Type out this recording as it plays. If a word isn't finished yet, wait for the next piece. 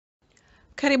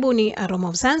Karibuni Aroma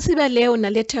of Zanzibar. Leo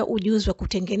naleta ujuzi wa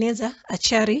kutengeneza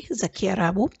achari za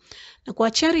Kiarabu. Na kwa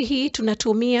achari hii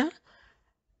tunatumia,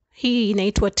 hii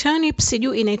inaitwa turnips,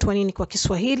 sijui inaitwa nini kwa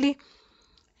Kiswahili.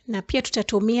 Na pia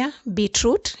tutatumia beet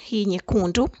root, hii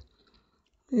nyekundu.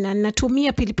 Na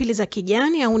natumia pilipili za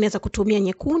kijani, au unaweza kutumia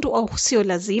nyekundu au sio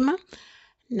lazima.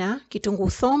 Na kitunguu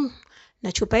thoum,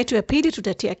 na chupa yetu ya pili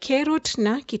tutatia carrot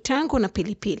na kitanngo na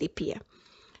pilipili pia.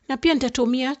 Na pia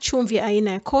nitatumia chumvi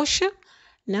aina ya kosha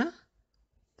na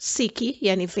siki,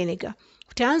 yani vinegar.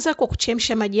 Utaanza kwa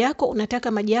kuchemsha maji yako.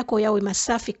 Unataka maji yako yawe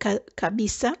masafi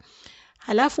kabisa.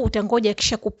 Halafu utangoja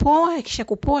kisha kupoa. Kisha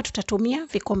kupoa tutatumia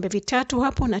vikombe vitatu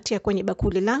hapo. Natia kwenye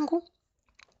bakuli langu.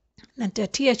 Na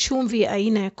nitatia chumvi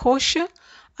aina ya kosha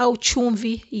au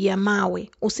chumvi ya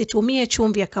mawe. Usitumie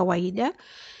chumvi ya kawaida.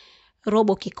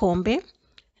 Robo kikombe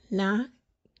na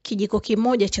kijiko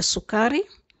kimoja cha sukari.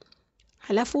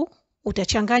 Halafu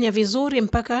utachanganya vizuri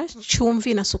mpaka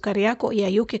chumvi na sukari yako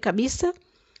yayuke kabisa.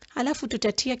 Halafu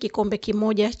tutatia kikombe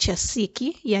kimoja cha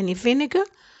siki, yani vinegar.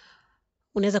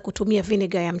 Unaweza kutumia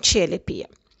vinegar ya mchele pia.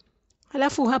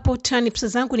 Halafu hapo turnips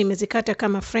zangu nimezikata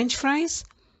kama french fries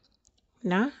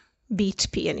na beet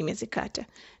pia nimezikata.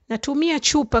 Natumia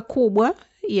chupa kubwa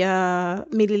ya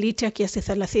mililita kiasi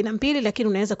 32, lakini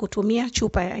unaweza kutumia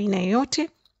chupa ya aina yoyote.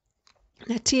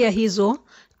 Natia hizo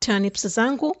turnips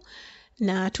zangu.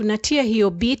 Na tunatia hiyo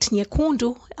beet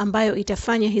nyekundu ambayo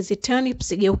itafanya hizi turnips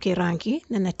zigeuke rangi.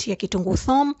 Na natia kitunguu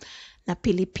thoum na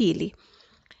pilipili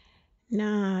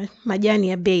na majani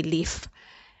ya bay leaf.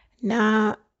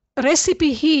 Na recipe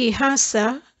hii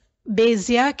hasa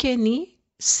base yake ni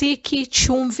siki,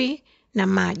 chumvi na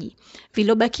maji.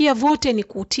 Vilobakia vote ni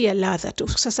kutia ladha tu.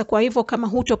 Sasa kwa hivyo kama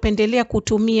hutopendelea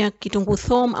kutumia kitunguu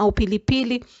thoum au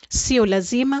pilipili, sio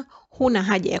lazima, huna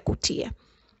haja ya kutia.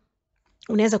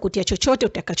 Unaweza kutia chochote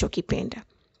utakachokipenda.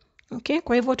 Okay,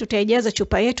 kwa hivyo tutaijaza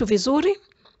chupa yetu vizuri.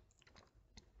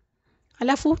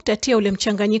 Halafu tutatia ule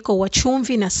mchanganyiko wa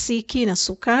chumvi na siki na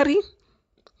sukari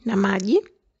na maji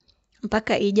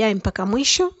mpaka ijae mpaka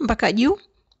mwisho, mpaka juu.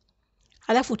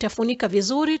 Halafu utafunika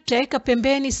vizuri. Tutaweka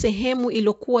pembeni sehemu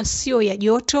iliyokuwa sio ya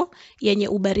joto, yenye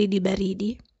ubaridi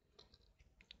baridi.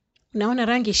 Unaona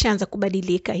rangi ishaanza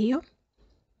kubadilika hiyo.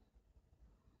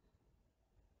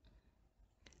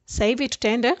 Sasa hivi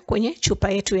tutaenda kwenye chupa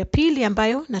yetu ya pili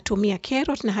ambayo natumia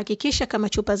carrot, na hakikisha kama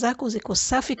chupa zako ziko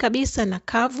safi kabisa na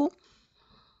kavu.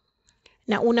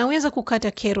 Na unaweza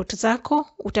kukata carrot zako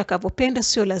utakavyopenda,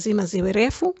 sio lazima ziwe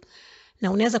refu.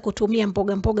 Na unaweza kutumia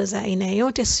mboga za aina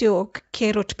yoyote, sio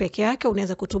carrot peke yake.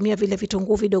 Unaweza kutumia vile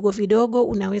vitunguu vidogo vidogo,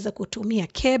 unaweza kutumia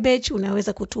cabbage,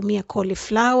 unaweza kutumia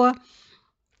cauliflower.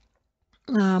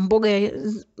 Mboga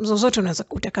zozote unaweza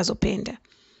utakazopenda.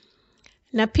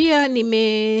 Na pia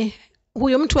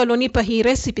huyo mtu alionipa hii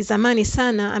recipe zamani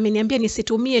sana ameniambia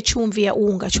nisitumie chumvi ya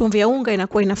unga. Chumvi ya unga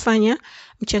inakuwa inafanya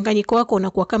mchanganyiko wako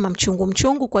unakuwa kama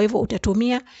mchungu. Kwa hivyo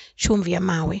utatumia chumvi ya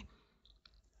mawe,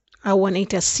 au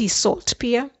wanaita sea salt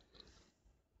pia.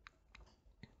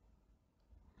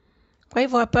 Kwa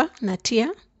hivyo hapa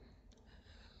natia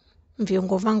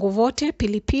viungo vangu vote.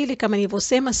 Pilipili kama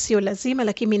nilivyosema sio lazima,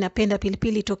 lakini mimi napenda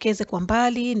pilipili itokeze kwa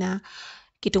mbali, na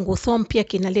kitunguu thoum pia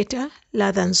kinaleta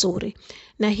ladha nzuri.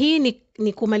 Na hii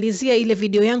ni kumalizia ile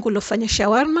video yangu nilofanya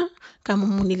shawarma.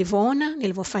 Kama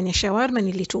nilivyofanya shawarma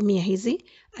nilitumia hizi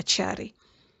achari.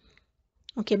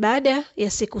 Okay, baada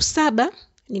ya siku 7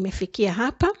 nimefikia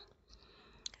hapa.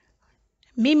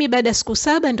 Mimi baada ya siku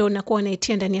 7 ndio nakuwa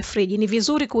naitia ndani ya friji. Ni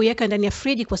vizuri kuiweka ndani ya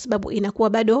friji kwa sababu inakuwa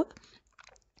bado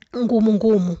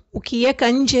ngumu.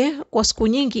 Ukiweka nje kwa siku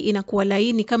nyingi inakuwa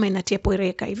laini kama inatia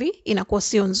poereka hivi,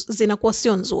 zinakuwa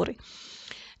sio nzuri.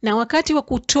 Na wakati wa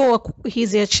kutoa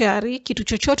hizi achari, kitu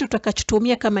chochote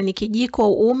utakachotumia kama ni kijiko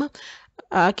au uma,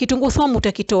 kitunguu thoum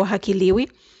utakitoa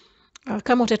hakiliwi.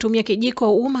 Kama utatumia kijiko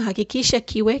au uma, hakikisha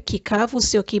kiwe kikavu,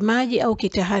 sio kimaji au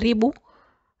kitaharibu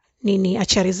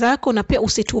achari zako. Na pia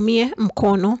usitumie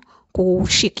mkono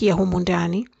kushikia humu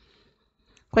ndani.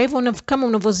 Kwa hivyo kama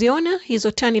unavyoziona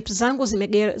hizo turnips zangu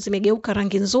zimegeuka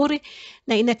rangi nzuri,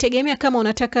 na inategemea kama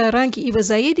unataka rangi iwe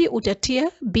zaidi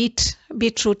utatia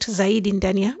beet root zaidi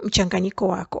ndani ya mchanganyiko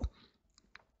wako.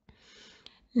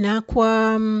 Na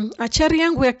kwa achari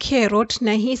yangu ya carrot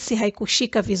nahisi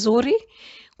haikushika vizuri,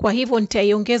 kwa hivyo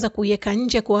nitaiongeza kuiweka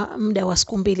nje kwa muda wa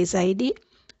siku 2 zaidi,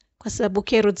 kwa sababu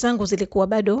carrot zangu zilikuwa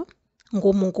bado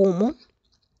ngumu.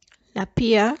 Na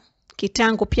pia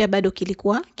kitanngo pia bado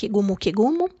kilikuwa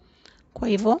kigumu. Kwa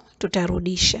hivyo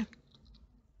tutarudisha.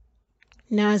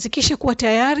 Na zikisha kuwa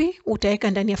tayari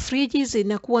utaweka ndani ya friji.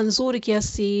 Zinakuwa nzuri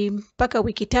kiasi mpaka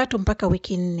wiki 3 mpaka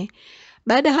wiki 4.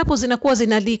 Baada hapo zinakuwa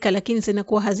zinalika, lakini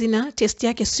zinakuwa hazina taste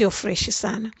yake, sio fresh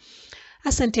sana.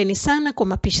 Asanteni sana. Kwa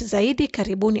mapishi zaidi,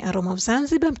 karibuni Aroma of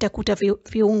Zanzibar. Mtakuta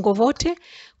viungo vote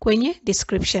kwenye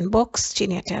description box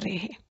chini ya tarehe.